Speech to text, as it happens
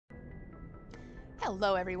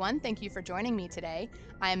Hello everyone, thank you for joining me today.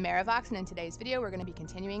 I am Marivox, and in today's video we're going to be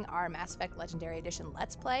continuing our Mass Effect Legendary Edition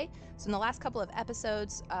Let's Play. So in the last couple of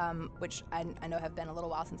episodes, which I know have been a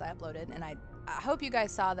little while since I uploaded, and I hope you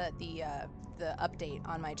guys saw the update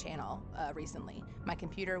on my channel recently. My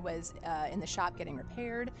computer was in the shop getting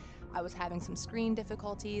repaired. I was having some screen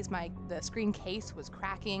difficulties. The screen case was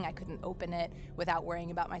cracking. I couldn't open it without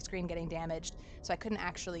worrying about my screen getting damaged, so I couldn't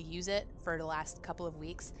actually use it for the last couple of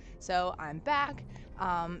weeks. So I'm back,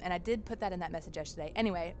 and I did put that in that message yesterday.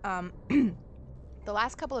 Anyway, the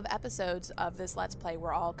last couple of episodes of this Let's Play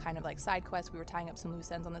were all kind of like side quests. We were tying up some loose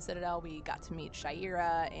ends on the Citadel. We got to meet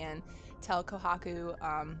Shaira and tell Kahoku,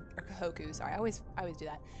 sorry, I always do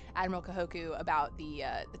that, Admiral Kahoku, about the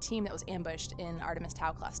team that was ambushed in Artemis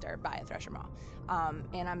Tau Cluster by a Thresher Maw.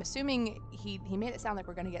 And I'm assuming he made it sound like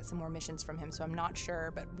we're going to get some more missions from him, so I'm not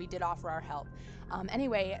sure, but we did offer our help.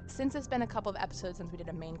 Anyway, since it's been a couple of episodes since we did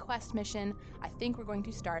a main quest mission, I think we're going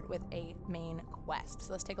to start with a main quest.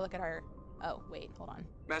 So let's take a look at our... Oh, wait, hold on.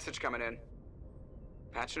 Message coming in.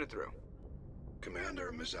 Patching it through.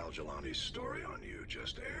 Commander, Miss Al-Jalani's story on you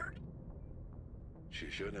just aired. She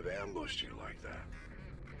shouldn't have ambushed you like that,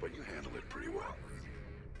 but you handled it pretty well.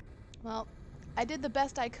 Well, I did the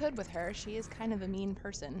best I could with her. She is kind of a mean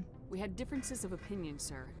person. We had differences of opinion,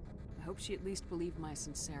 sir. I hope she at least believed my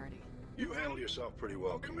sincerity. You handled yourself pretty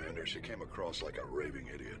well, Commander. She came across like a raving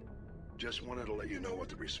idiot. Just wanted to let you know what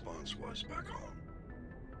the response was back home.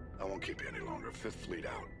 I won't keep you any longer. Fifth Fleet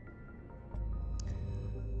out.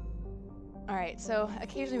 Alright, so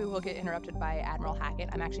occasionally we will get interrupted by Admiral Hackett.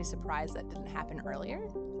 I'm actually surprised that didn't happen earlier.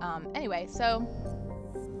 Anyway, so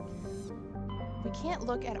we can't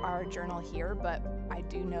look at our journal here, but I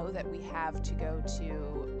do know that we have to go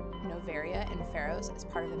to Noveria and Feros as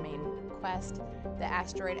part of the main quest. The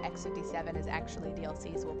asteroid X-57 is actually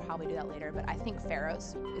DLC, so we'll probably do that later, but I think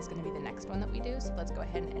Feros is going to be the next one that we do, so let's go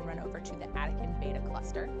ahead and run over to the Attican Beta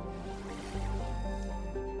Cluster.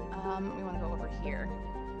 We want to go over here.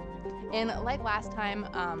 And like last time,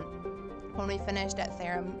 when we finished at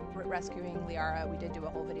Therum rescuing Liara, we did do a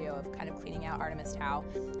whole video of kind of cleaning out Artemis Tau.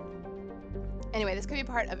 Anyway, this could be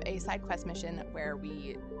part of a side quest mission where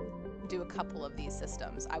we do a couple of these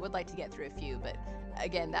systems. I would like to get through a few, but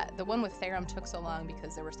again, the one with Therum took so long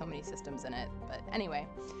because there were so many systems in it. But anyway,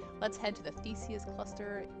 let's head to the Theseus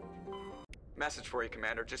cluster. Message for you,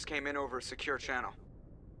 Commander. Just came in over a secure channel.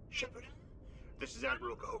 Shepard, this is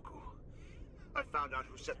Admiral Kahoku. I found out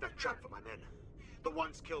who set that trap for my men. The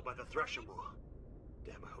ones killed by the Thresher Maw.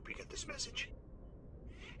 Damn, I hope you get this message.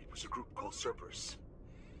 It was a group called Cerberus.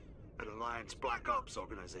 An Alliance Black Ops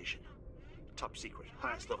organization. Top secret,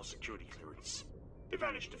 highest level security clearance. They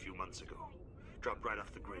vanished a few months ago. Dropped right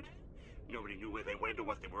off the grid. Nobody knew where they went or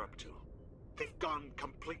what they were up to. They've gone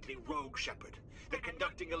completely rogue, Shepard. They're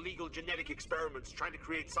conducting illegal genetic experiments, trying to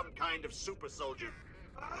create some kind of super soldier.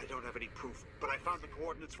 I don't have any proof, but I found the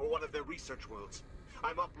coordinates for one of their research worlds.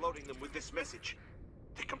 I'm uploading them with this message.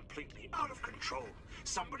 They're completely out of control.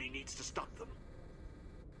 Somebody needs to stop them.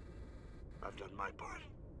 I've done my part.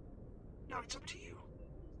 Now it's up to you.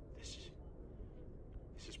 This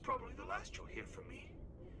is probably the last you'll hear from me.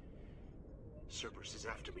 Cerberus is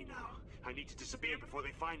after me now. I need to disappear before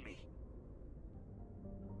they find me.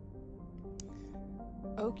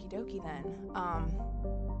 Okie dokie then.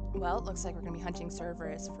 Well, it looks like we're gonna be hunting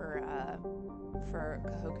Cerberus for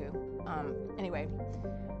Kahoku. Anyway,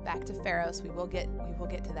 back to Feros. We will get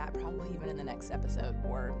to that probably even in the next episode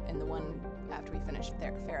or in the one after we finish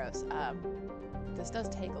Feros. This does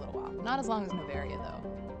take a little while. Not as long as Noveria though.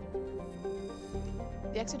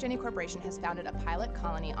 The Exogeny Corporation has founded a pilot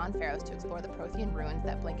colony on Feros to explore the Prothean ruins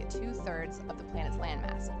that blanket 2/3 of the planet's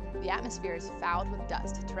landmass. The atmosphere is fouled with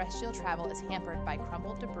dust. Terrestrial travel is hampered by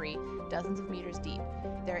crumbled debris dozens of meters deep.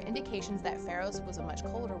 There are indications that Feros was a much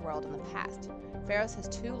colder world in the past. Feros has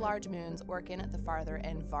 2 large moons, Orkin at the farther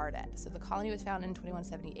and Vardet. So the colony was founded in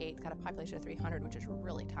 2178. It's got a population of 300, which is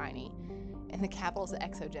really tiny. And the capital is the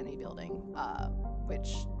Exogeny building,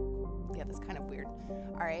 which, yeah, that's kind of weird.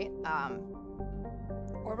 All right.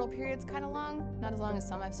 Orbital period's kind of long. Not as long as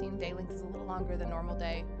some I've seen. Day length is a little longer than normal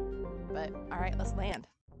day. But, alright, let's land.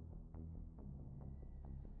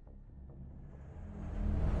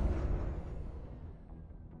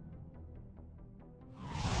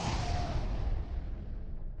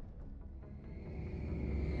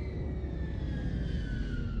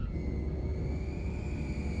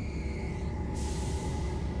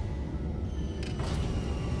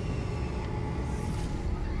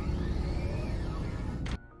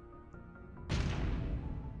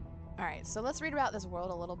 Alright, so let's read about this world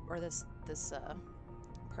a little, or this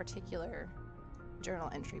particular journal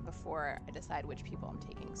entry before I decide which people I'm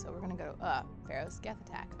taking. So we're gonna go, Feros, Geth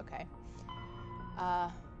attack, okay.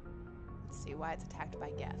 Let's see why it's attacked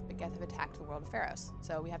by Geth. But Geth have attacked the world of Feros.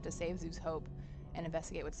 So we have to save Zeus Hope and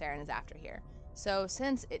investigate what Saren is after here. So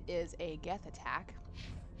since it is a Geth attack,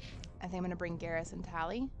 I think I'm gonna bring Garrus and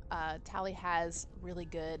Tally. Tally has really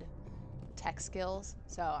good tech skills,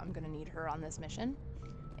 so I'm gonna need her on this mission.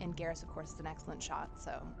 And Garrus, of course, is an excellent shot,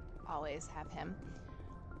 so always have him.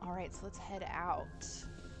 All right, so let's head out. Let's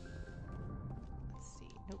see.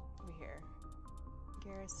 Nope, over here.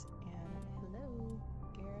 Garrus and hello,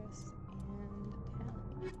 Garrus and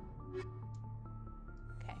Tally.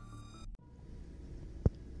 Okay.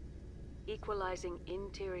 Equalizing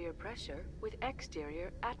interior pressure with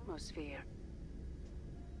exterior atmosphere.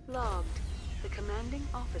 Logged. The commanding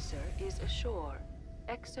officer is ashore.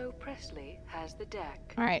 Exo Presley has the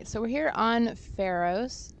deck. All right, so we're here on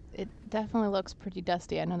Feros. It definitely looks pretty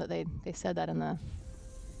dusty. I know that they said that in the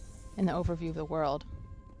overview of the world.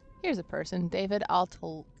 Here's a person, David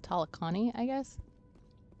Al-Talakani, I guess.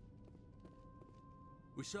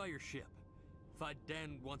 We saw your ship.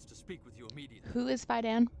 Fidan wants to speak with you immediately. Who is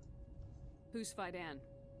Fidan? Who's Fidan?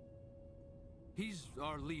 He's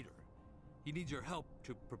our leader. He needs your help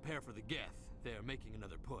to prepare for the Geth. They're making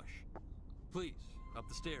another push. Please, up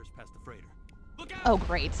the stairs past the freighter. Look out! Oh,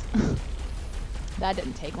 great. That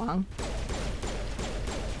didn't take long.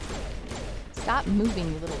 Stop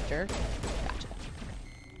moving, you little jerk. Gotcha.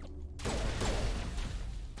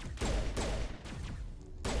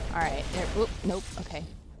 Alright, there. Oop, nope, okay.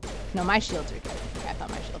 No, my shields are good. Okay, I thought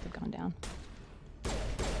my shield had gone down.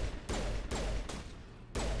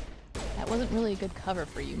 That wasn't really a good cover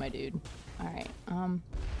for you, my dude. Alright,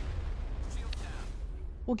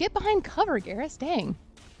 well, get behind cover, Garrus. Dang.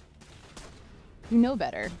 You know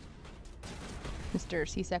better, Mr.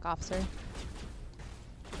 CSEC officer.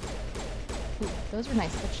 Ooh, those are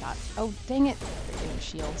nice headshots. Oh, dang it. They're getting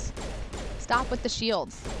shields. Stop with the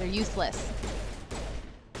shields. They're useless.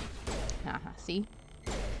 See?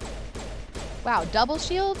 Wow, double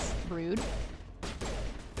shields? Rude.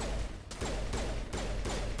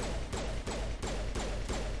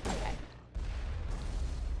 Okay.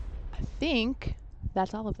 I think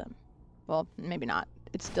that's all of them. Well, maybe not.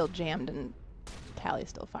 It's still jammed and Tally's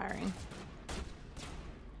still firing.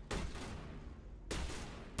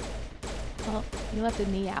 Well, you left a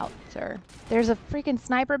knee out, sir. There's a freaking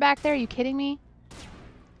sniper back there? Are you kidding me?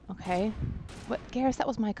 Okay. What? Garrus, that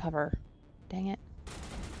was my cover. Dang it.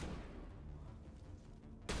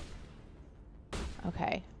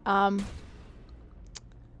 Okay. How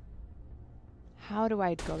do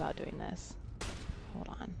I go about doing this? Hold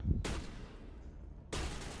on.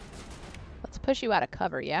 Let's push you out of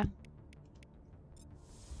cover, yeah?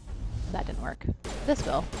 That didn't work. This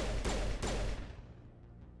will.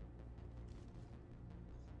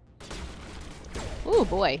 Ooh,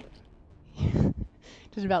 boy.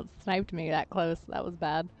 Just about sniped me that close. That was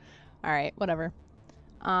bad. Alright, whatever.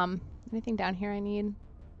 Anything down here I need?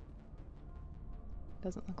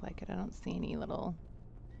 Doesn't look like it. I don't see any little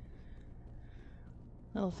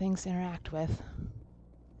things to interact with.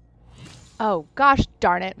 Oh, gosh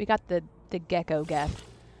darn it. We got the gecko Geth.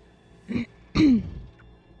 They're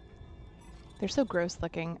so gross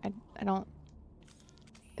looking. I don't...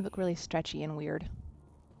 They look really stretchy and weird.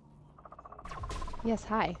 Yes,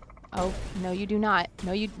 hi. Oh, no you do not.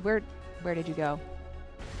 No you... Where did you go?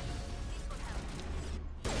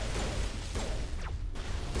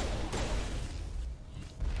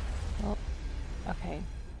 Well, okay.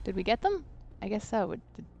 Did we get them? I guess so.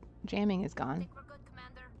 The jamming is gone. We're good,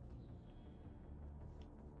 Commander.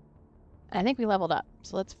 I think we leveled up,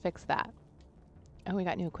 so let's fix that. Oh, we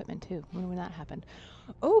got new equipment too. I wonder when that happened.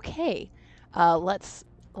 Okay, let's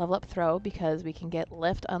level up throw because we can get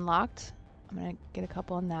lift unlocked. I'm gonna get a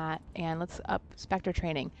couple on that, and let's up Spectre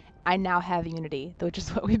training. I now have Unity, which is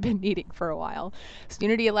what we've been needing for a while. So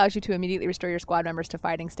Unity allows you to immediately restore your squad members to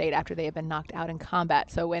fighting state after they have been knocked out in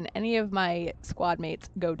combat. So when any of my squad mates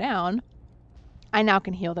go down, I now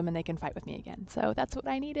can heal them and they can fight with me again. So that's what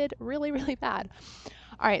I needed really, really bad.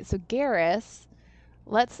 All right, so Garrus,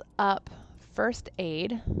 let's up first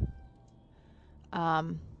aid.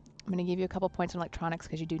 I'm going to give you a couple points on electronics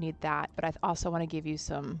because you do need that, but I also want to give you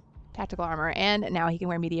some tactical armor, and now he can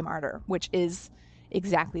wear medium armor, which is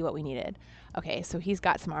exactly what we needed. Okay, so he's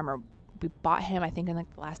got some armor. We bought him, I think, in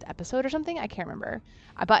like the last episode or something. I can't remember.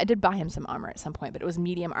 I did buy him some armor at some point, but it was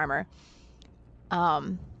medium armor.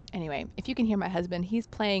 Anyway, if you can hear my husband, he's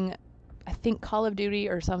playing, I think, Call of Duty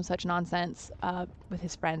or some such nonsense with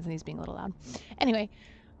his friends, and he's being a little loud. Anyway,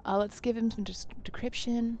 let's give him some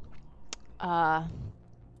decryption,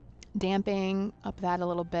 damping, up that a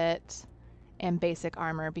little bit, and basic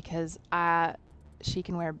armor because she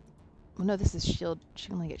can wear... Well, no, this is shield. She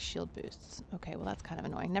can only get shield boosts. Okay, well that's kind of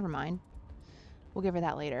annoying. Never mind. We'll give her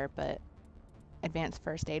that later, but advanced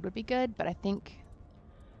first aid would be good, but I think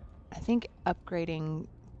upgrading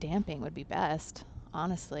damping would be best,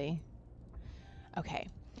 honestly. Okay,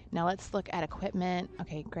 now let's look at equipment.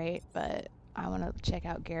 Okay, great, but I want to check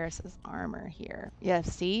out Garrus's armor here. Yeah,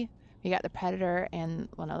 see? We got the Predator and...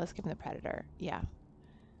 Well, no, let's give him the Predator. Yeah.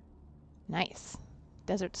 Nice.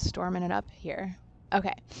 Desert storming it up here.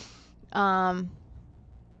 Okay. I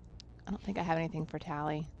don't think I have anything for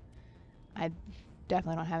Tally. I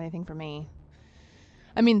definitely don't have anything for me.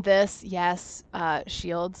 I mean, this, yes,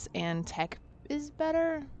 shields and tech is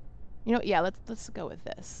better. You know, yeah, let's go with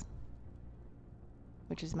this,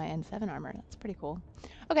 which is my N7 armor. That's pretty cool.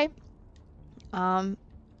 Okay. I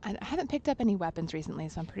haven't picked up any weapons recently,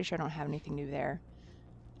 so I'm pretty sure I don't have anything new there.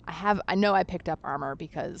 I know I picked up armor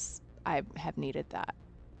because I have needed that.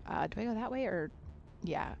 Do I go that way or...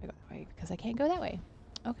 Yeah, I go that way because I can't go that way.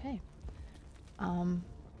 Okay.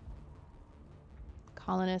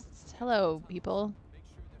 Colonists. Hello, people.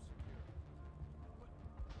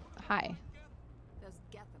 Hi. Those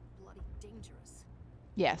Geth are bloody dangerous.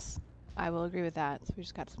 Yes, I will agree with that. So we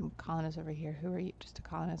just got some colonists over here. Who are you? Just a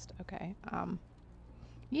colonist. Okay.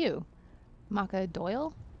 You. Maka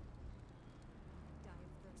Doyle?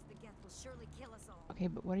 The Geth will surely kill us all. Okay,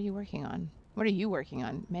 but what are you working on? What are you working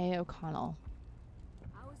on? May O'Connell.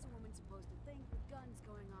 How is a woman supposed to think with guns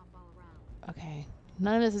going off all around? Okay.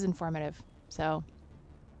 None of this is informative, so...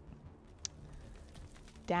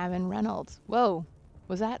 Davin Reynolds. Whoa.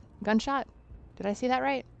 Was that gunshot? Did I see that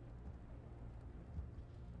right?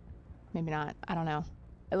 Maybe not. I don't know.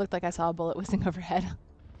 It looked like I saw a bullet whizzing overhead.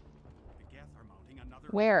 The Geth are mounting another...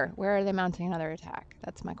 Where? Where are they mounting another attack?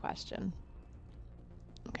 That's my question.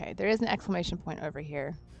 Okay, there is an exclamation point over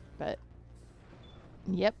here, but...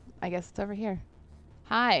 Yep, I guess it's over here.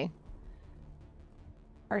 Hi.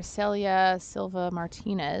 Arcelia Silva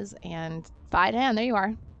Martinez and Fidan, there you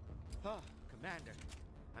are. Oh, Commander.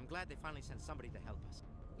 I'm glad they finally sent somebody to help us.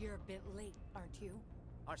 You're a bit late, aren't you?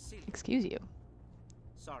 Arcelia. Excuse you.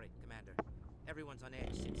 Sorry, Commander. Everyone's on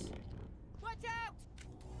edge since... Watch out!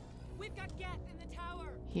 We've got Geth in the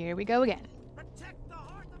tower! Here we go again. Protect the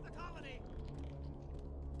heart of the colony!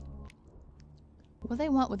 What do they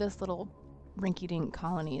want with this little rinky-dink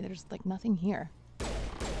colony? There's like nothing here.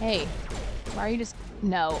 Hey, why are you just...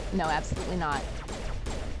 No, absolutely not.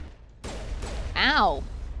 Ow!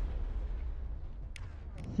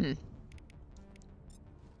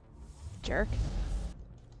 Jerk.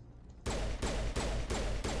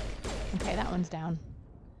 Okay, that one's down.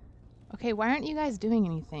 Okay, why aren't you guys doing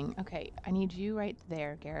anything? Okay, I need you right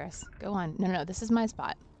there, Garrus. Go on. No, this is my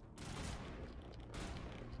spot.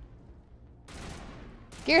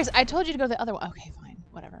 Garrus, I told you to go to the other one. Okay, fine.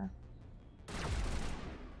 Whatever.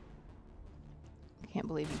 I can't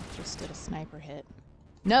believe you just did a sniper hit.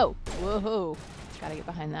 No! Whoa! Gotta get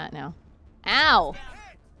behind that now. Ow!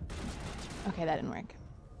 Okay, that didn't work.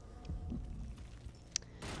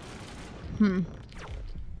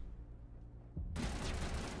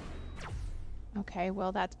 Okay,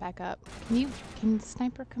 well that's back up. Can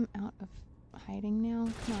Sniper come out of hiding now?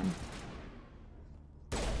 Come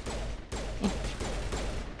on.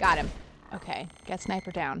 Got him. Okay, get Sniper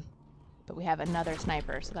down. But we have another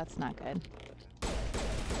Sniper, so that's not good.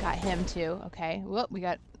 Got him too. Okay, whoop, we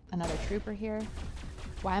got another Trooper here.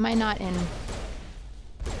 Why am I not in...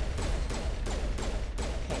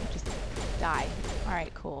 Okay, just die.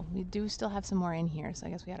 Alright, cool. We do still have some more in here, so I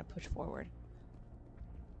guess we gotta push forward.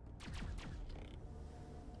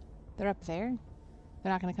 They're up there?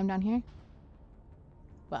 They're not gonna come down here?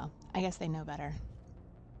 Well, I guess they know better.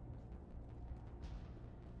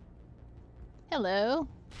 Hello!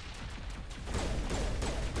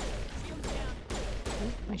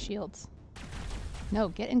 Ooh, my shields. No,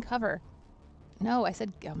 get in cover. No, I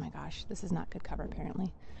said... Oh my gosh, this is not good cover,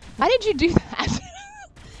 apparently. Why did you do that?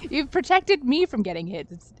 You've protected me from getting hit,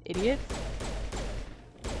 idiot.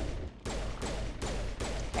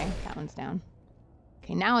 Okay, that one's down.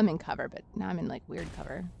 Okay, now I'm in cover, but now I'm in, like, weird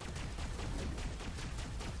cover.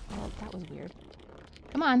 Well, that was weird.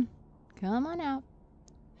 Come on. Come on out.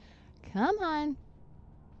 Come on.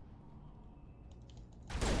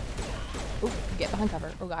 Oh, get behind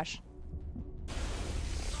cover. Oh, gosh.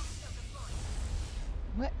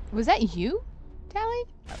 What? Was that you, Tally?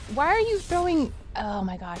 Why are you throwing... Oh,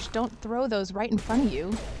 my gosh. Don't throw those right in front of you.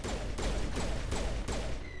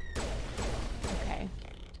 Okay.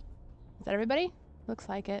 Is that everybody? Looks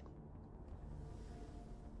like it.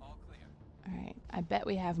 All clear. Alright, I bet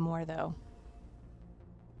we have more though.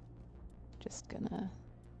 Just gonna...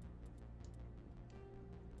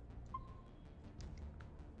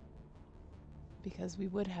 because we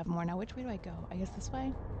would have more. Now, which way do I go? I guess this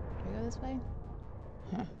way? Do I go this way?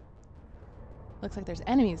 Huh. Looks like there's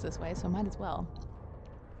enemies this way, so might as well.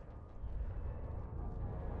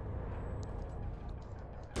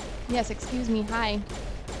 Yes, excuse me. Hi.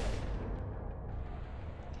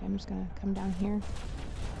 Okay, I'm just gonna come down here.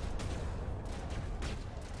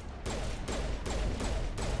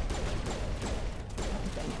 Oh,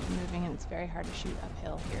 dang it, I'm moving and it's very hard to shoot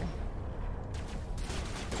uphill here.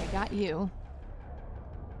 Okay, got you.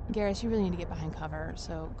 Garrus, you really need to get behind cover,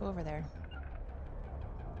 so go over there.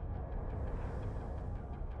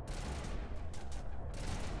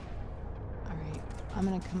 Alright, I'm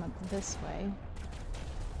gonna come up this way.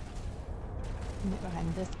 And get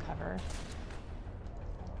behind this cover.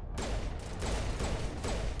 I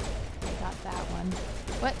got that one.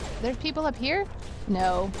 What? There's people up here?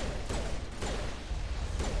 No.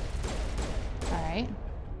 Alright.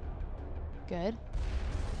 Good.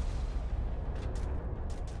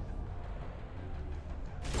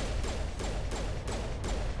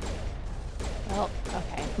 Well,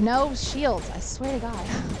 okay. No shields, I swear to God.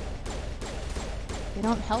 They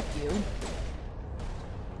don't help you.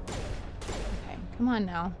 Okay, come on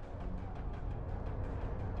now.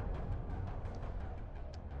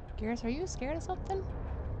 Garrus, are you scared of something?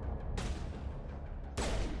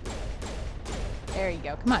 There you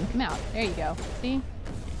go. Come on, come out. There you go. See?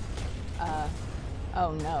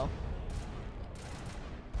 Oh no.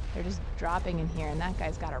 They're just dropping in here, and that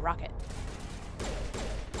guy's got a rocket.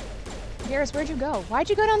 Garrus, where'd you go? Why'd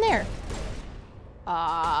you go down there?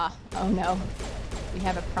 Oh no. We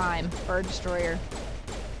have a prime bird destroyer.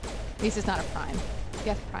 At least it's not a prime.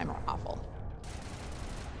 Geth prime are awful.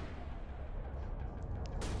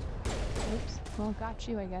 Oops. Well, got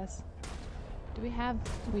you, I guess. Do we have...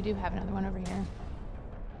 We do have another one over here.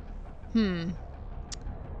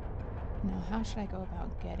 Now, how should I go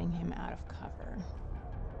about getting him out of cover?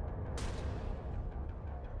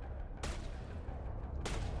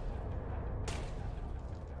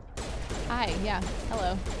 Hi, yeah,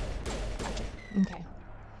 hello. Gotcha. Okay.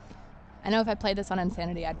 I know if I played this on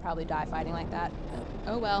Insanity, I'd probably die fighting like that. But,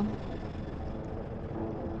 oh well.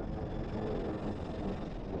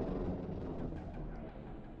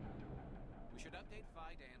 We should update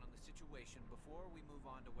Fidan on the situation before we move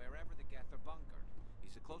on to wherever the Geth are bunkered.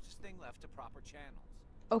 He's the closest thing left to proper channels.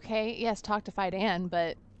 Okay, yes, talk to Fidan,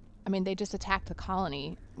 but I mean, they just attacked the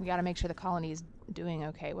colony. We gotta make sure the colony is doing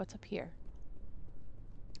okay. What's up here?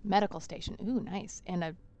 Medical station. Ooh, nice. And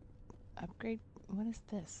a upgrade. What is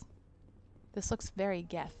this? This looks very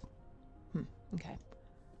Geth. Okay.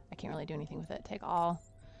 I can't really do anything with it. Take all.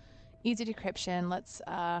 Easy decryption. Let's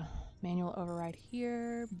manual override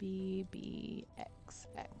here. BBXX.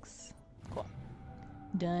 Cool.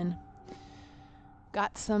 Done.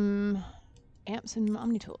 Got some amps and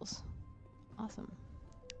omnitools. Awesome.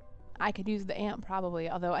 I could use the amp probably,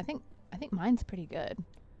 although I think mine's pretty good.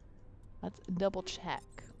 Let's double check.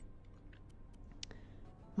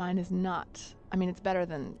 Mine is not. I mean, it's better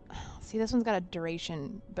than... See, this one's got a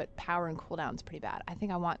duration, but power and cooldown's pretty bad. I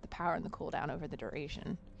think I want the power and the cooldown over the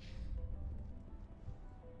duration.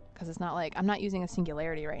 Because it's not like... I'm not using a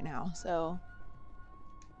singularity right now, so...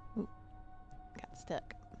 Ooh, got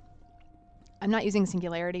stuck. I'm not using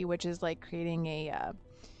singularity, which is like creating a...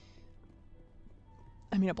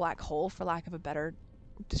 I mean, a black hole, for lack of a better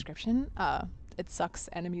description. It sucks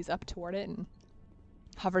enemies up toward it and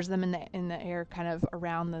hovers them in the air, kind of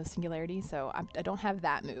around the singularity. So I don't have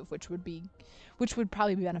that move, which would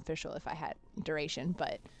probably be beneficial if I had duration.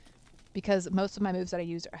 But because most of my moves that I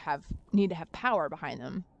use need to have power behind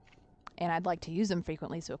them, and I'd like to use them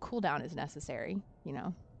frequently, so a cooldown is necessary. You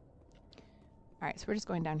know. All right, so we're just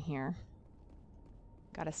going down here.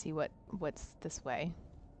 Got to see what's this way.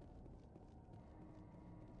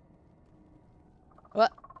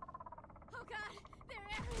 What? Oh God, they're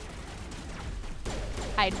everywhere.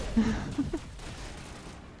 Hide.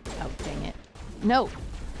 Oh, dang it. No!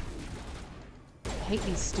 I hate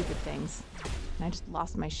these stupid things. And I just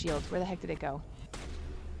lost my shields. Where the heck did it go?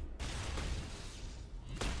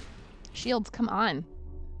 Shields, come on.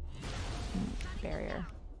 Barrier.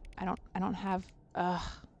 I don't have... Ugh.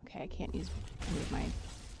 Okay, I can't use any of my...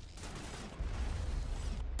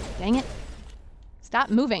 Dang it. Stop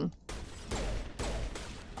moving.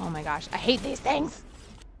 Oh my gosh, I hate these things!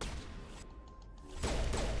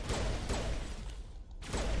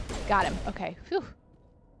 Got him. Okay. Phew.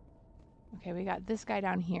 Okay, we got this guy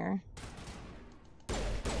down here.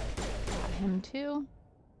 Got him too.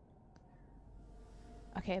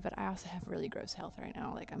 Okay, but I also have really gross health right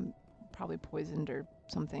now. Like, I'm probably poisoned or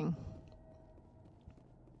something.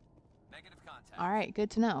 Negative contact. Alright, good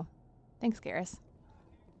to know. Thanks, Garrus.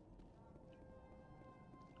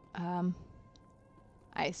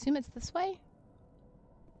 I assume it's this way?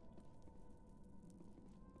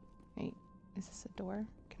 Wait, is this a door?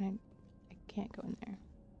 Can I can't go in there.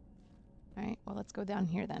 Alright, well let's go down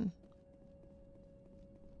here then.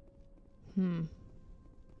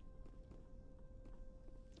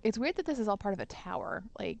 It's weird that this is all part of a tower,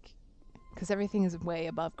 like, because everything is way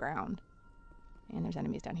above ground. And there's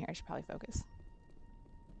enemies down here. I should probably focus.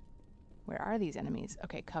 Where are these enemies?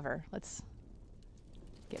 Okay, cover. Let's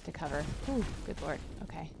get to cover. Ooh, good lord.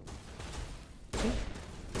 Okay. Ooh.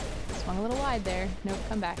 Swung a little wide there. Nope,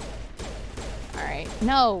 come back. Alright.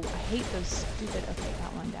 No! I hate those stupid... Okay,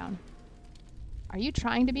 got one down. Are you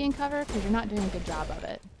trying to be in cover? Because you're not doing a good job of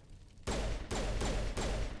it.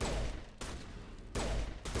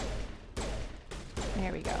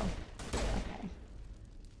 There we go. Okay.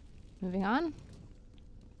 Moving on.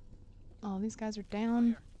 Oh, these guys are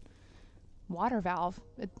down. Water valve.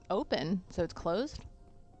 It's open, so it's closed.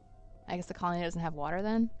 I guess the colony doesn't have water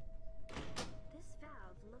then. This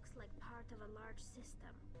valve looks like part of a large system.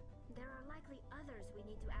 There are likely others we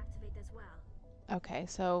need to activate as well. Okay,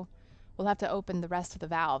 so we'll have to open the rest of the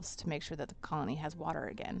valves to make sure that the colony has water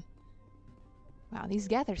again. Wow, these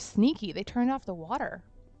guys are sneaky. They turned off the water.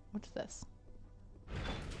 What's this?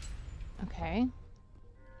 Okay.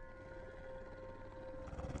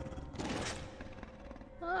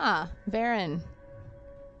 Ah, Varen.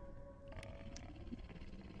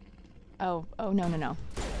 Oh, no, no, no.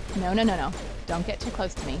 No, no, no, no. Don't get too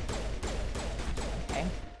close to me. Okay.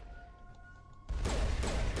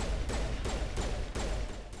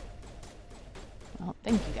 Well,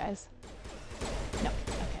 thank you guys. No,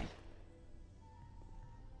 okay.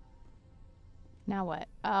 Now what?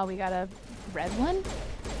 Oh, we got a red one?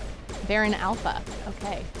 Varen Alpha.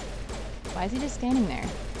 Okay. Why is he just standing there?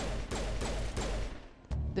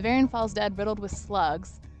 The Varen falls dead, riddled with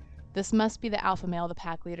slugs. This must be the alpha male, the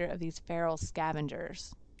pack leader of these feral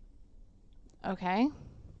scavengers. Okay.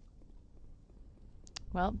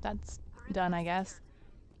 Well, that's done, I guess.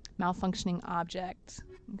 Malfunctioning object.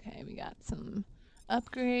 Okay, we got some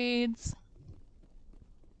upgrades.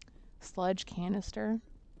 Sludge canister.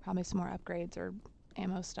 Probably some more upgrades or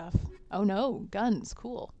ammo stuff. Oh no, guns.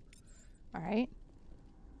 Cool. Alright.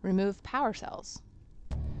 Remove power cells.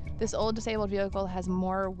 This old disabled vehicle was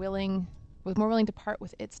more willing to part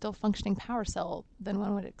with its still functioning power cell than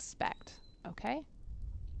one would expect. Okay.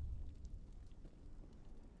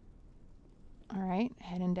 Alright,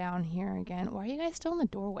 heading down here again. Why are you guys still in the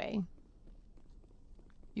doorway?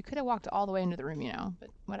 You could have walked all the way into the room, you know, but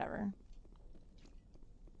whatever.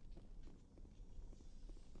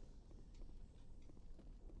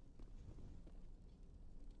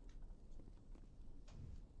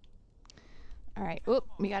 Alright, oop,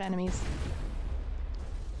 we got enemies.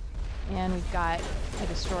 And we've got a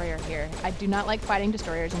destroyer here. I do not like fighting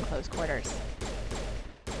destroyers in close quarters.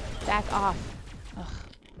 Back off. Ugh.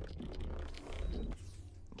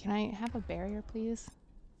 Can I have a barrier, please?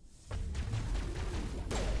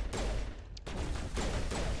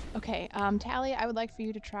 Okay, Tally, I would like for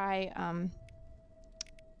you to try,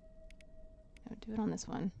 do it on this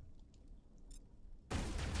one.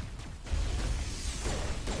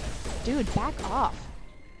 Dude, back off.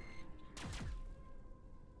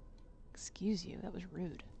 Excuse you, that was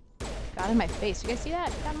rude. Got in my face. You guys see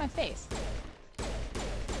that? Got in my face.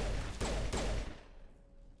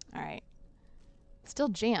 Alright. Still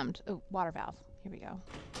jammed. Oh, water valve. Here we go.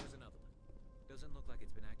 There's another one. Doesn't look like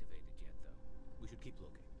it's been activated yet, though. We should keep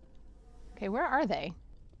looking. Okay, where are they?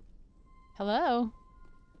 Hello?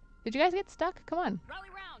 Did you guys get stuck? Come on. Rally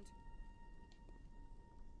round.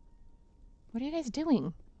 What are you guys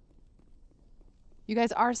doing? You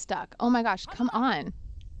guys are stuck. Oh my gosh, come on.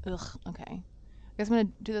 Ugh, okay. I guess I'm gonna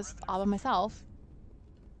do this all by myself.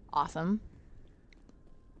 Awesome.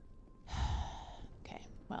 Okay,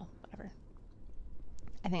 well, whatever.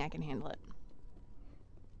 I think I can handle it.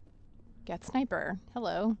 Get sniper.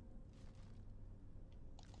 Hello.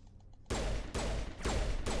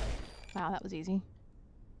 Wow, that was easy.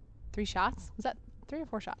 3 shots? Was that 3 or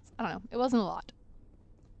 4 shots? I don't know. It wasn't a lot.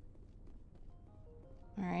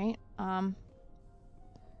 Alright,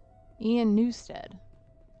 Ian Newstead.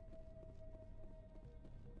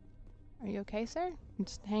 Are you okay, sir? I'm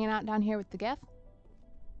just hanging out down here with the Geth?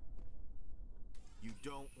 You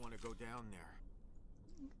don't want to go down there.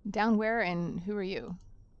 Down where and who are you?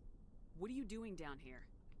 What are you doing down here?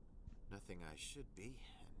 Nothing I should be,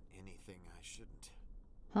 and anything I shouldn't.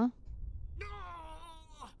 Huh? No!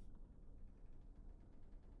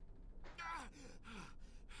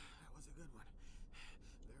 That was a good one.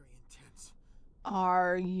 Very intense.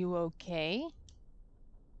 Are you okay?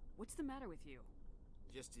 What's the matter with you?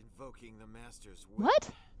 Just invoking the Master's will. What?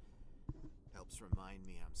 Helps remind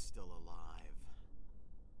me I'm still alive.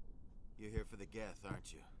 You're here for the Geth,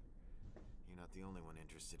 aren't you? You're not the only one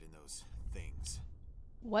interested in those things.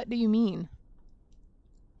 What do you mean?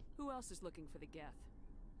 Who else is looking for the Geth?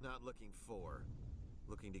 Not looking for,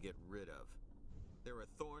 looking to get rid of. They're a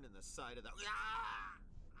thorn in the side of the... Ah!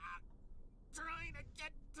 Trying to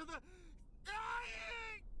get to the...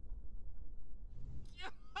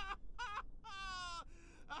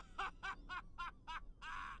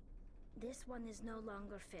 This one is no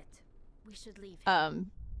longer fit. We should leave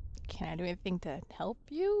him. Can I do anything to help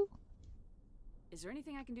you? Is there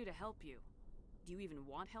anything I can do to help you? Do you even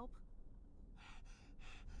want help?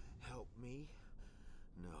 Help me?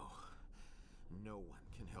 No. No one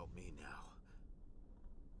can help me now.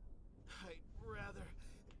 I'd rather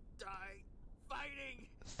die fighting!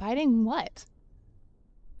 Fighting what?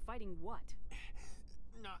 Fighting what?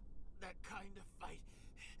 Not that kind of fight.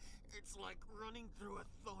 It's like running through a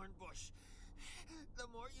thorn bush. The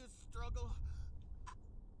more you struggle,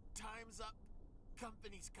 time's up.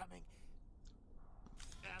 Company's coming.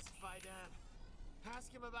 Ask Faidan.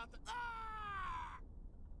 Ask him about the... Ah!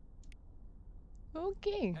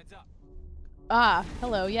 Okay. Heads up. Ah,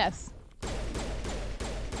 hello, yes. Well,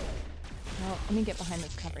 let me get behind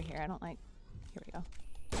this cover here. I don't like... Here we go.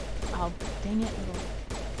 Oh, dang it.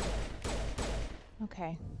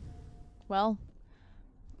 Okay. Well,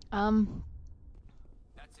 That's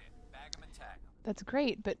it. Bag 'em and tag 'em. that's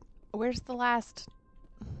great, but where's the last...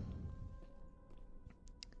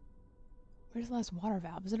 Where's the last water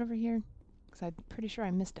valve? Is it over here? Because I'm pretty sure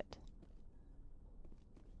I missed it.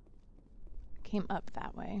 Came up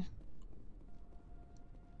that way.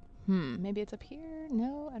 Maybe it's up here?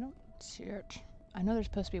 No, I don't see it. I know there's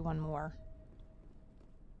supposed to be one more.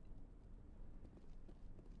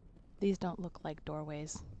 These don't look like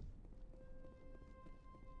doorways.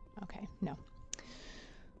 Okay, no.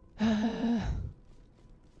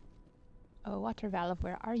 Oh, water valve,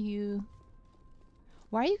 where are you?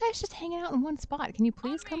 Why are you guys just hanging out in one spot? Can you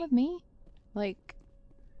please come with me? Like,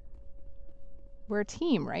 we're a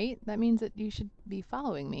team, right? That means that you should be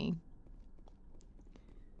following me.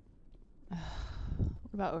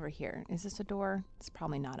 What about over here? Is this a door? It's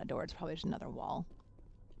probably not a door. It's probably just another wall.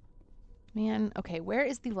 Man, okay, where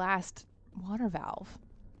is the last water valve?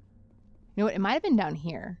 You know what? It might have been down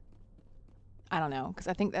here. I don't know, because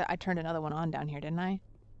I think that I turned another one on down here, didn't I?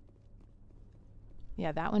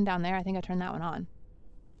 Yeah, that one down there, I think I turned that one on.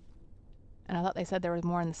 And I thought they said there was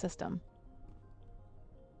more in the system.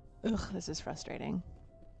 Ugh, this is frustrating.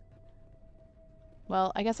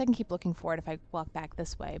 Well, I guess I can keep looking for it if I walk back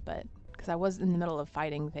this way, but... Because I was in the middle of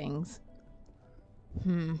fighting things.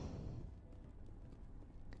 Could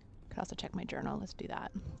also check my journal. Let's do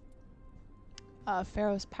that.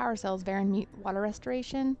 Feros power cells, Varen meat, water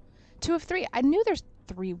restoration. 2 of 3. I knew there's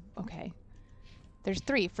 3. Okay. There's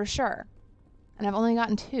 3 for sure. And I've only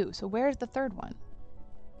gotten 2. So where's the third one?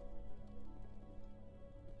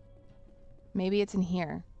 Maybe it's in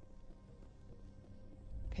here.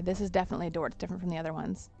 Okay, this is definitely a door. It's different from the other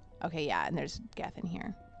ones. Okay, yeah, and there's Geth in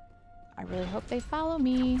here. I really hope they follow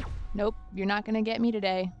me. Nope, you're not gonna get me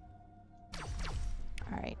today.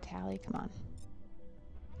 Alright, Tally, come on.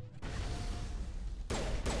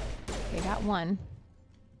 Okay, got 1.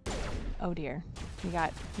 Oh dear. We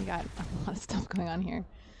got a lot of stuff going on here.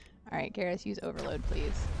 Alright, Garrus, use overload,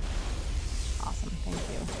 please. Awesome, thank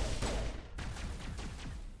you.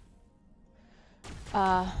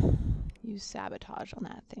 Use sabotage on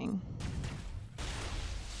that thing.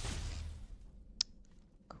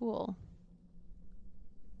 Cool.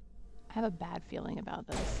 I have a bad feeling about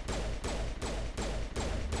this.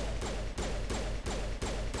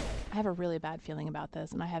 I have a really bad feeling about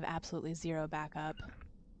this, and I have absolutely 0 backup.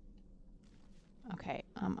 Okay,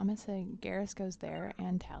 I'm gonna say Garrus goes there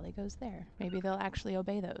and Tally goes there. Maybe they'll actually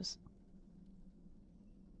obey those.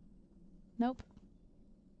 Nope.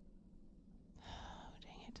 Oh,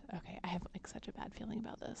 dang it. Okay, I have like such a bad feeling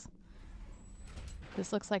about this.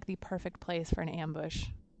 This looks like the perfect place for an ambush.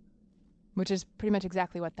 Which is pretty much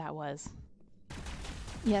exactly what that was.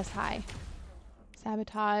 Yes, hi.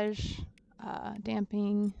 Sabotage,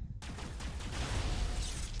 damping.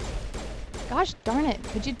 Gosh darn it.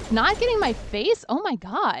 Could you not get in my face? Oh my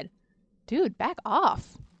god. Dude, back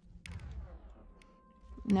off.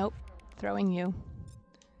 Nope. Throwing you.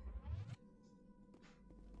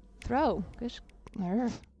 Throw. Gosh. There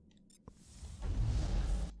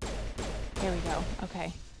we go.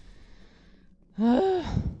 Okay.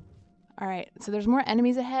 Alright, so there's more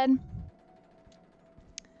enemies ahead.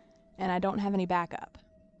 And I don't have any backup.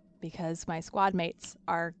 Because my squad mates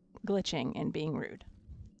are glitching and being rude.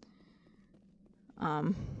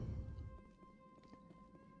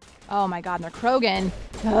 Oh my god, and they're Krogan.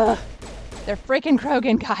 Ugh. They're freaking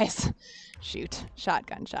Krogan, guys. Shoot.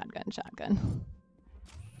 Shotgun, shotgun, shotgun.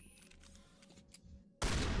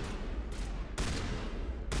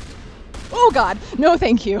 Oh god! No,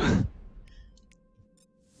 thank you.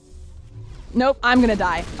 Nope, I'm gonna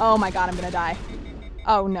die. Oh my god, I'm gonna die.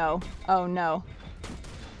 Oh no. Oh no.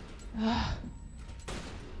 Well,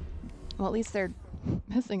 at least they're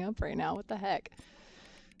messing up right now. What the heck?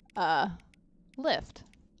 Lift.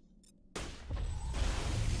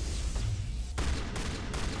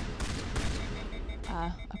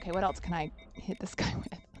 Okay, what else can I hit this guy with?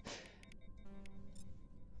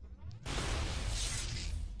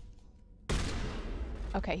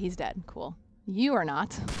 Okay, he's dead. Cool. You are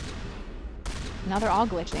not. Now they're all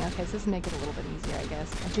glitching. Okay, so this will make it a little bit easier, I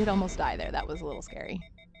guess. I did almost die there. That was a little scary.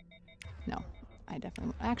 No, I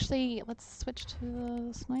definitely... Actually, let's switch to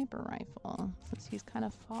the sniper rifle, since he's kind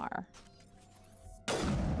of far.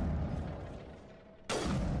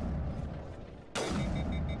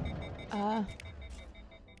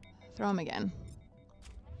 Throw him again.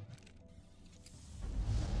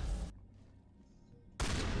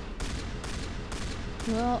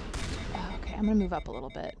 Well, okay, I'm gonna move up a little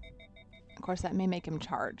bit. Of course, that may make him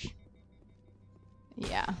charge.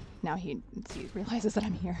 Yeah, now he realizes that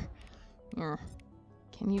I'm here.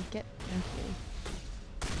 Can you get... Thank you.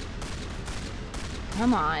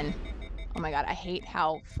 Come on. Oh my god, I hate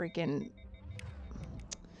how freaking...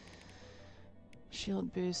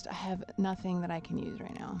 Shield boost. I have nothing that I can use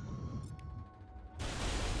right now.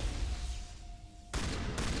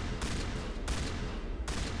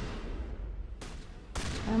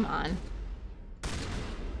 Come on.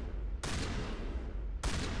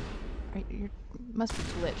 Right, you must be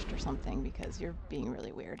glitched or something because you're being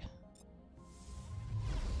really weird.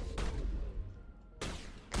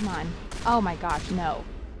 Come on. Oh my gosh, no.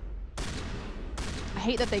 I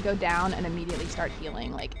hate that they go down and immediately start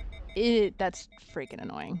healing. Like, that's freaking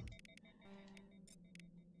annoying.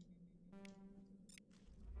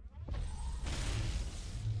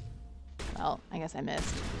 Well, I guess I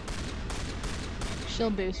missed.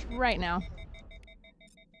 Shield boost right now.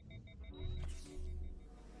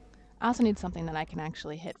 I also need something that I can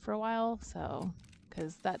actually hit for a while, so...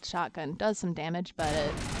 Because that shotgun does some damage, but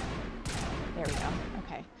it... There we go.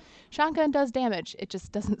 Okay. Shotgun does damage. It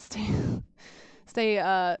just doesn't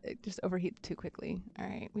it just overheats too quickly.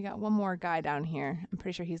 Alright, we got one more guy down here. I'm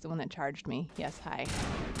pretty sure he's the one that charged me. Yes, hi.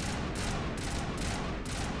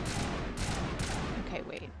 Okay,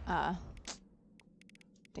 wait.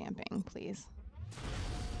 Damping, please.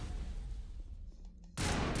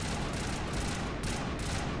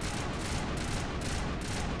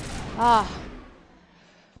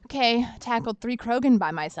 Okay, tackled 3 Krogan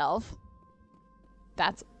by myself.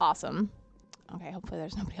 That's awesome. Okay, hopefully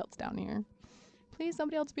there's nobody else down here. Please,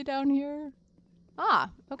 somebody else be down here.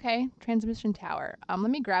 Okay, transmission tower. Let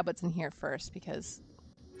me grab what's in here first because,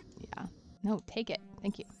 yeah. No, take it.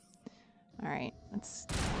 Thank you. All right, let's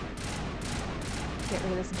get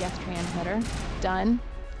rid of this Geth transmitter. Done.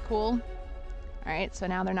 Cool. All right, so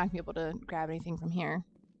now they're not gonna be able to grab anything from here.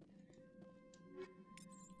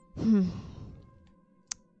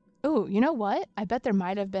 Ooh, you know what? I bet there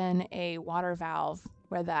might have been a water valve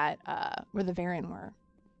where where the Varian were.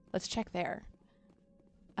 Let's check there.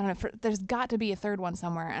 I don't know, there's got to be a third one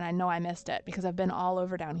somewhere, and I know I missed it because I've been all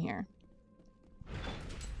over down here.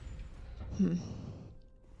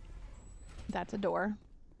 That's a door.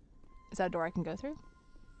 Is that a door I can go through?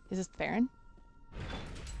 Is this the Varian?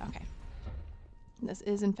 Okay. This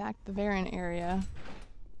is, in fact, the Varian area.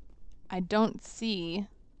 I don't see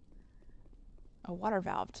a water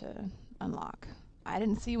valve to unlock. I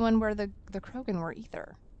didn't see one where the Krogan were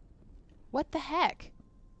either. What the heck?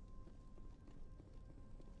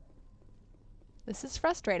 This is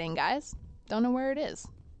frustrating, guys. Don't know where it is.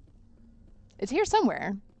 It's here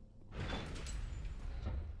somewhere.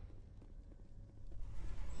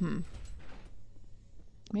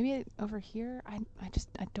 Maybe over here? I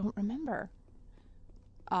don't remember.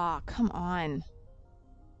 Ah, come on.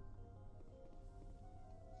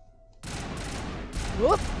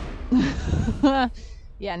 Whoop!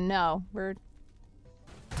 Yeah, no, we're...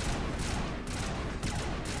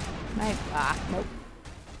 Nope.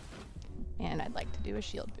 And I'd like to do a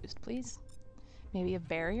shield boost, please. Maybe a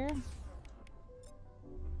barrier?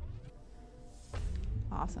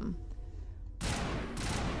 Awesome.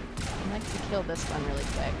 I'd like to kill this one really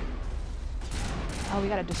quick. Oh, we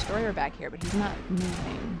got a destroyer back here, but he's not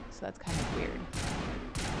moving, so that's kind of weird.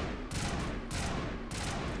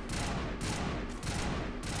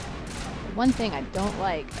 One thing I don't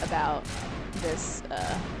like about this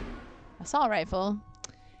assault rifle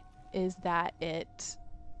is that it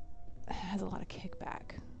has a lot of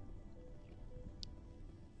kickback.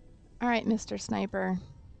 All right, Mr. Sniper.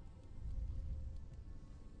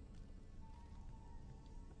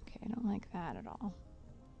 Okay, I don't like that at all.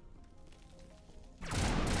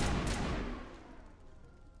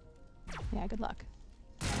 Yeah, good luck.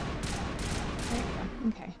 There you go.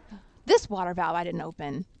 Okay. This water valve I didn't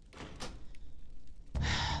open.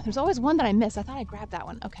 There's always one that I miss. I thought I grabbed that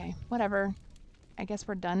one. Okay, whatever. I guess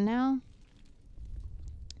we're done now.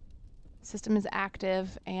 System is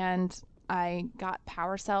active, and I got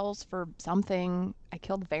power cells for something. I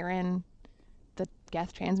killed Varen. The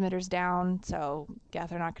Geth transmitter's down, so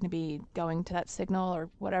Geth are not going to be going to that signal or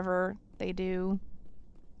whatever they do.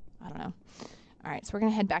 I don't know. All right, so we're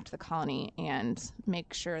going to head back to the colony and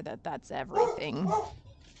make sure that that's everything.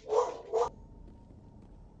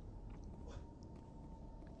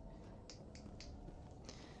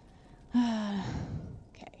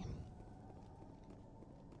 Okay.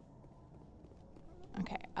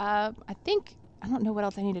 Okay, I think, I don't know what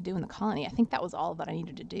else I need to do in the colony. I think that was all that I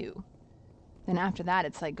needed to do. Then after that,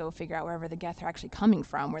 it's like go figure out wherever the Geth are actually coming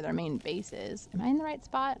from, where their main base is. Am I in the right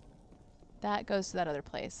spot? That goes to that other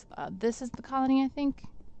place. This is the colony, I think.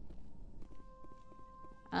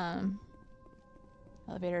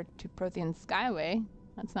 Elevator to Prothean Skyway.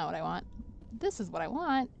 That's not what I want. This is what I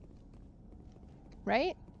want.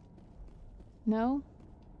 Right? No?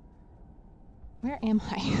 Where am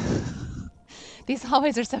I? These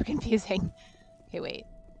hallways are so confusing. Okay, wait.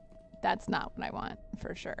 That's not what I want,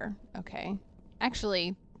 for sure. Okay.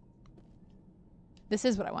 Actually, this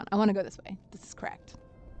is what I want. I want to go this way. This is correct.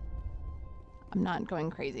 I'm not going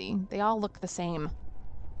crazy. They all look the same.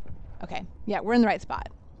 Okay. Yeah, we're in the right spot.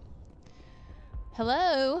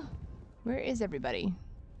 Hello? Where is everybody?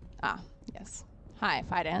 Ah, yes. Hi,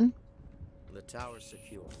 Fidan. The tower's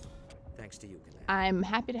secure. Thanks to you, Commander. I'm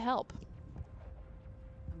happy to help.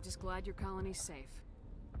 I'm just glad your colony's safe.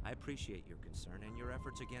 I appreciate your concern and your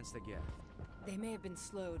efforts against the Geth. They may have been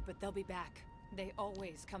slowed, but they'll be back. They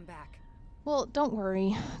always come back. Well, don't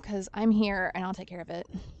worry, because I'm here and I'll take care of it.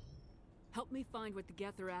 Help me find what the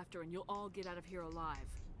Geth are after and you'll all get out of here alive.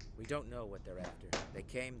 We don't know what they're after. They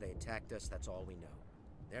came, they attacked us, that's all we know.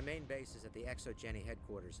 Their main base is at the Exogeny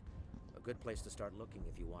headquarters. A good place to start looking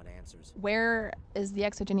if you want answers. Where is the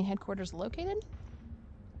Exogeny headquarters located?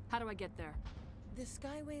 How do I get there? The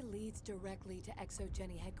Skyway leads directly to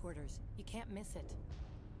Exogeny headquarters. You can't miss it.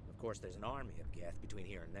 Of course, there's an army of Geth between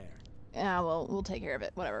here and there. Yeah, well, we'll take care of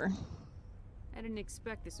it. Whatever. I didn't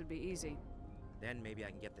expect this would be easy. Then maybe I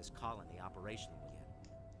can get this colony operational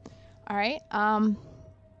again. All right.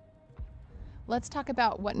 Let's talk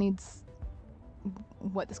about what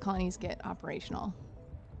this colony needs to get operational.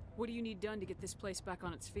 What do you need done to get this place back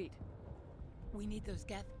on its feet? We need those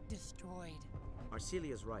Geth destroyed.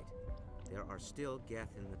 Arcelia's right. There are still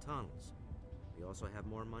Geth in the tunnels. We also have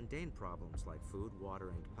more mundane problems like food, water,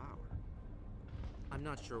 and power. I'm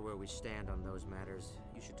not sure where we stand on those matters.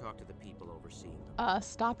 You should talk to the people overseeing them.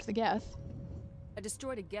 Stopped the Geth. I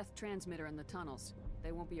destroyed a Geth transmitter in the tunnels.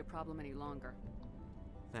 They won't be a problem any longer.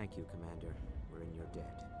 Thank you, Commander. We're in your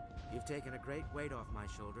debt. You've taken a great weight off my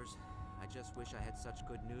shoulders. I just wish I had such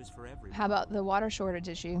good news for everyone. How about the water shortage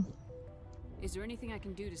issue? Is there anything I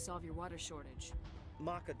can do to solve your water shortage?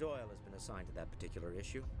 Maka Doyle has been assigned to that particular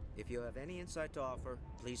issue. If you have any insight to offer,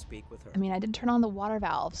 please speak with her. I mean, I did turn on the water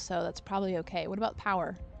valve, so that's probably okay. What about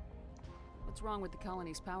power? What's wrong with the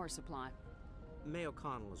colony's power supply? May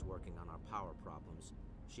O'Connell is working on our power problems.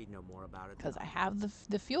 She'd know more about it. Because I have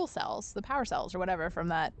the fuel cells, the power cells or whatever from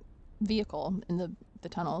that vehicle in the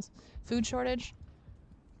tunnels. Food shortage?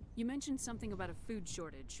 You mentioned something about a food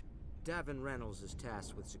shortage. Davin Reynolds is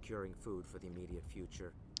tasked with securing food for the immediate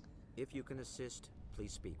future. If you can assist,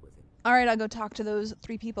 please speak with him. All right, I'll go talk to those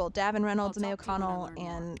three people. Davin Reynolds, May O'Connell,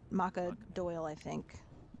 and Maka Doyle, I think.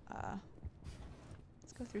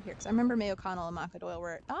 Let's go through here, because I remember May O'Connell and Maka Doyle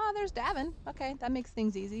were... Ah, there's Davin. Okay, that makes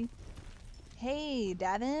things easy. Hey,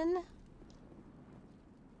 Davin.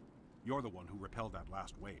 You're the one who repelled that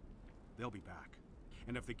last wave. They'll be back.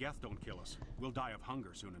 And if the Geth don't kill us, we'll die of hunger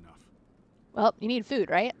soon enough. Well, you need food,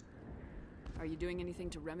 right? Are you doing anything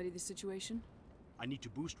to remedy the situation? I need to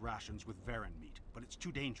boost rations with Varen meat, but it's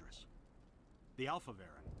too dangerous. The Alpha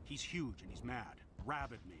Varen, he's huge and he's mad.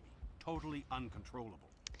 Rabid, maybe. Totally uncontrollable.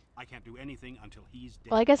 I can't do anything until he's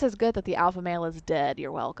dead. Well, I guess it's good that the alpha male is dead.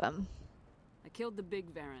 You're welcome. I killed the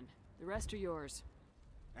big Varen. The rest are yours.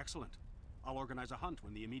 Excellent. I'll organize a hunt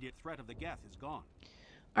when the immediate threat of the Geth is gone.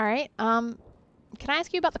 All right. Can I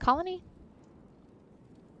ask you about the colony?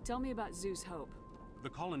 Tell me about Zeus Hope. The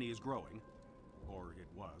colony is growing. Or it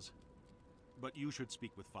was. But you should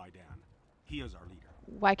speak with Fidan. He is our leader.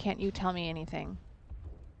 Why can't you tell me anything?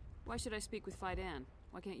 Why should I speak with Fidan?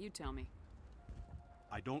 Why can't you tell me?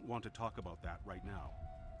 I don't want to talk about that right now.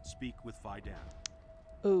 Speak with Fidan.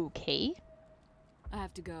 Okay. I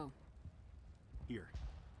have to go. Here,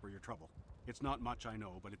 for your trouble. It's not much, I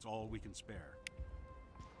know, but it's all we can spare.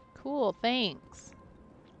 Cool, thanks.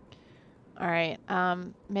 Alright,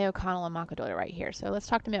 May O'Connell and Makadoyle are right here. So let's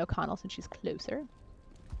talk to May O'Connell since she's closer.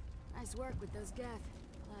 Nice work with those Geth.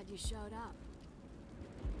 Glad you showed up.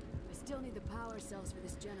 I still need the power cells for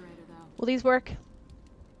this generator, though. Will these work?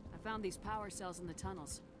 I found these power cells in the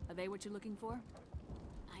tunnels. Are they what you're looking for?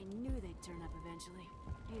 I knew they'd turn up eventually.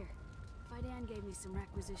 Here, Fidan gave me some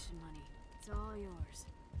requisition money. It's all yours.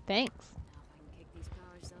 Thanks. Now if I can kick these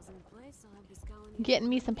power cells into place, I'll have this colony... Getting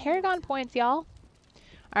me some Paragon points, y'all.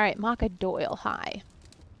 Alright, Makadoyle, hi.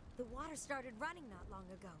 The water started running not long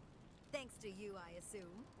ago. Thanks to you, I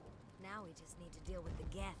assume. Now we just need to deal with the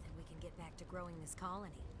Geth and we can get back to growing this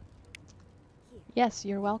colony. Here. Yes,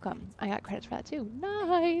 you're welcome. I got credits for that too.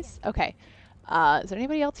 Nice. Okay. Is there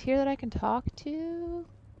anybody else here that I can talk to?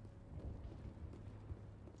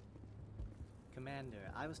 Commander,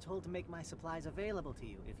 I was told to make my supplies available to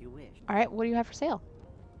you if you wish. Alright, what do you have for sale?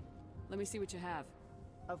 Let me see what you have.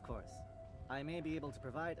 Of course. I may be able to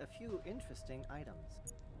provide a few interesting items.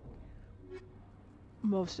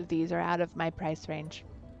 Most of these are out of my price range.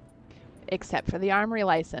 Except for the armory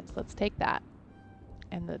license. Let's take that.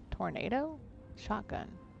 And the tornado? Shotgun.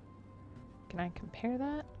 Can I compare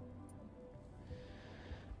that?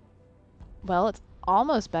 Well, it's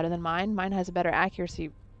almost better than mine. Mine has a better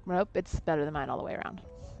accuracy. Nope, it's better than mine all the way around.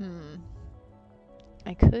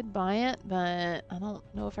 I could buy it, but I don't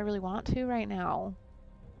know if I really want to right now.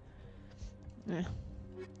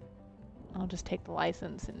 I'll just take the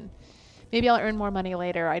license and maybe I'll earn more money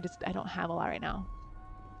later. I don't have a lot right now.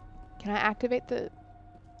 Can I activate the...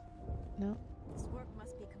 No? This work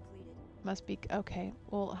must be completed. Must be... Okay.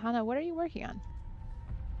 Well, Hannah, what are you working on?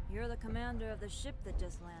 You're the commander of the ship that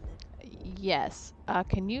just landed. Yes.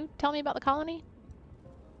 Can you tell me about the colony?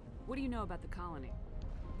 What do you know about the colony?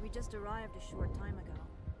 We just arrived a short time ago.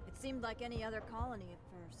 It seemed like any other colony at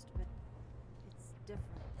first, but it's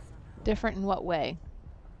different somehow. Different in what way?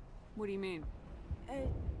 What do you mean?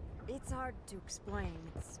 It's hard to explain.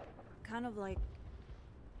 It's kind of like...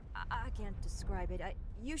 I can't describe it.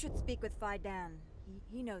 You should speak with Fidan.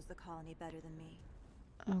 He knows the colony better than me.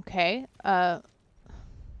 Okay. Are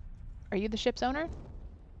you the ship's owner?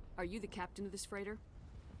 Are you the captain of this freighter?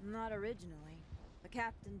 Not originally. The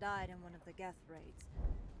captain died in one of the Geth raids.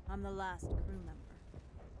 I'm the last crew member.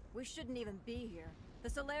 We shouldn't even be here. The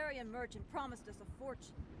Solarian merchant promised us a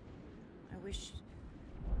fortune. I wish...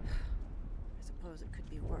 I suppose it could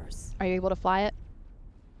be worse. Are you able to fly it?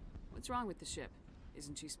 What's wrong with the ship?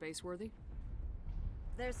 Isn't she space-worthy?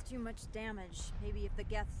 There's too much damage. Maybe if the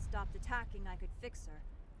Geth stopped attacking, I could fix her.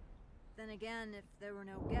 Then again, if there were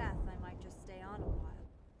no Geth, I might just stay on a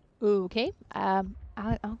while. Okay.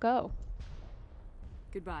 I'll go.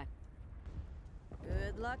 Goodbye.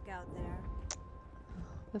 Good luck out there.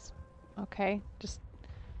 This... Okay. Just...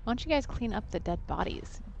 Why don't you guys clean up the dead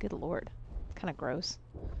bodies? Good lord. It's kind of gross.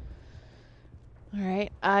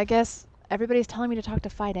 Alright. I guess everybody's telling me to talk to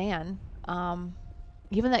Fidan.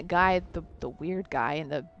 Even that guy, the weird guy in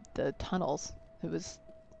the tunnels, who was...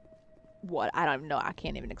 What? I don't even know. I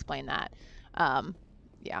can't even explain that.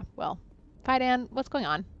 Yeah, well. Fidan, what's going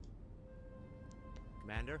on?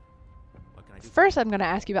 Commander? What can I do? First, I'm going to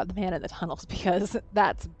ask you about the man in the tunnels, because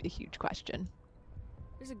that's a huge question.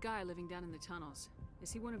 There's a guy living down in the tunnels.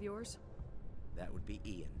 Is he one of yours? That would be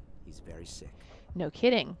Ian. He's very sick. No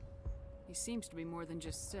kidding. He seems to be more than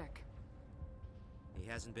just sick. He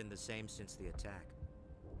hasn't been the same since the attack.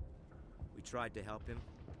 We tried to help him,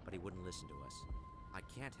 but he wouldn't listen to us. I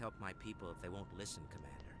can't help my people if they won't listen,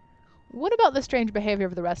 Commander. What about the strange behavior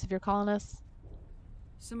of the rest of your colonists?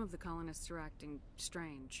 Some of the colonists are acting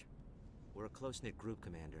strange. We're a close-knit group,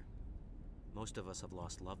 Commander. Most of us have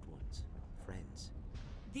lost loved ones, friends.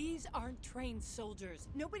 These aren't trained soldiers.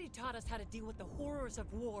 Nobody taught us how to deal with the horrors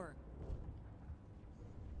of war.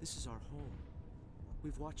 This is our home.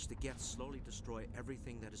 We've watched the Geth slowly destroy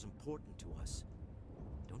everything that is important to us.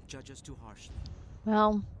 Don't judge us too harshly.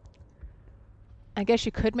 Well, I guess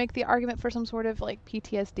you could make the argument for some sort of like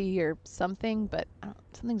PTSD or something, but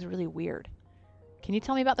something's really weird. Can you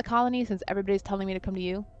tell me about the colony since everybody's telling me to come to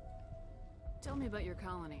you? Tell me about your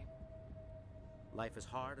colony. Life is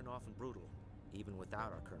hard and often brutal, even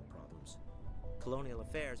without our current problems. Colonial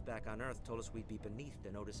affairs back on Earth told us we'd be beneath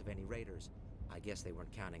the notice of any raiders. I guess they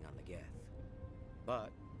weren't counting on the Geth.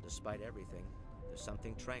 But, despite everything, there's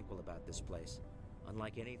something tranquil about this place,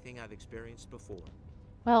 unlike anything I've experienced before.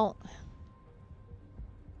 Well,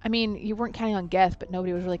 I mean, you weren't counting on Geth, but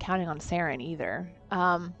nobody was really counting on Saren either.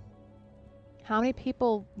 How many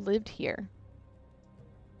people lived here?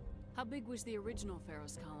 How big was the original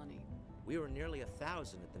Feros colony? We were nearly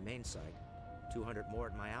 1,000 at the main site, 200 more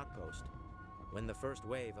at my outpost. When the first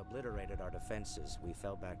wave obliterated our defenses, we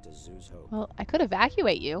fell back to Zoo's Hope. Well, I could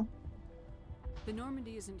evacuate you. The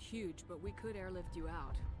Normandy isn't huge, but we could airlift you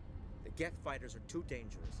out. The Geth fighters are too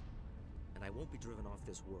dangerous, and I won't be driven off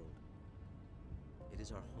this world. It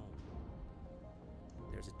is our home.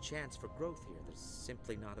 There's a chance for growth here that's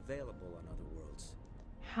simply not available on other worlds.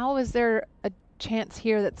 How is there a chance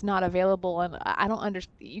here that's not available? And I don't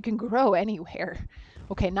understand. You can grow anywhere.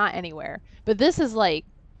 Okay, not anywhere. But this is like,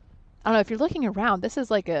 I don't know, if you're looking around, this is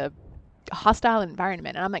like a hostile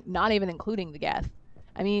environment. And I'm like not even including the Geth.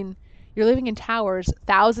 I mean, you're living in towers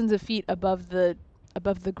thousands of feet above the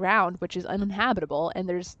ground, which is uninhabitable. And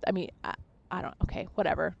there's, I mean, I don't, okay,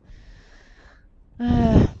 whatever.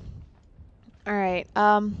 All right,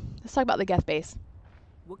 let's talk about the Geth base.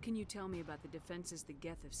 What can you tell me about the defenses the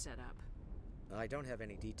Geth have set up? I don't have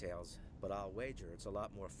any details, but I'll wager it's a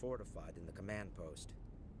lot more fortified than the command post.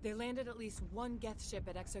 They landed at least one Geth ship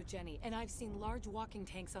at Exogeny, and I've seen large walking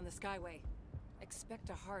tanks on the Skyway.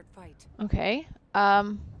 Expect a hard fight. Okay,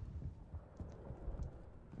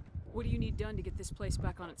 What do you need done to get this place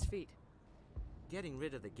back on its feet? Getting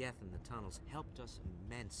rid of the Geth in the tunnels helped us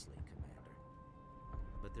immensely, Commander.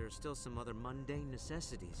 But there are still some other mundane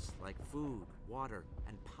necessities, like food, water,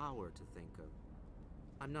 and power to think of.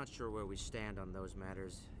 I'm not sure where we stand on those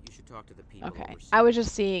matters. You should talk to the people. Okay, I was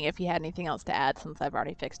just seeing if you had anything else to add since I've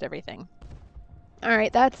already fixed everything. All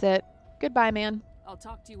right, that's it. Goodbye, man. I'll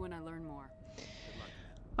talk to you when I learn more.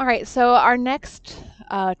 All right, so our next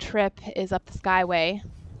trip is up the Skyway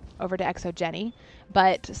over to Exogeny,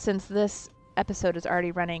 but since this episode is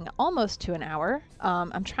already running almost to an hour,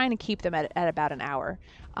 I'm trying to keep them at about an hour,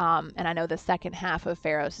 and I know the second half of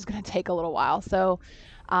Feros is going to take a little while, so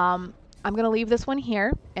I'm going to leave this one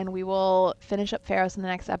here, and we will finish up Feros in the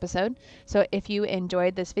next episode. So if you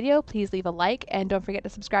enjoyed this video, please leave a like, and don't forget to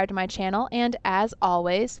subscribe to my channel, and as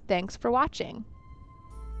always, thanks for watching.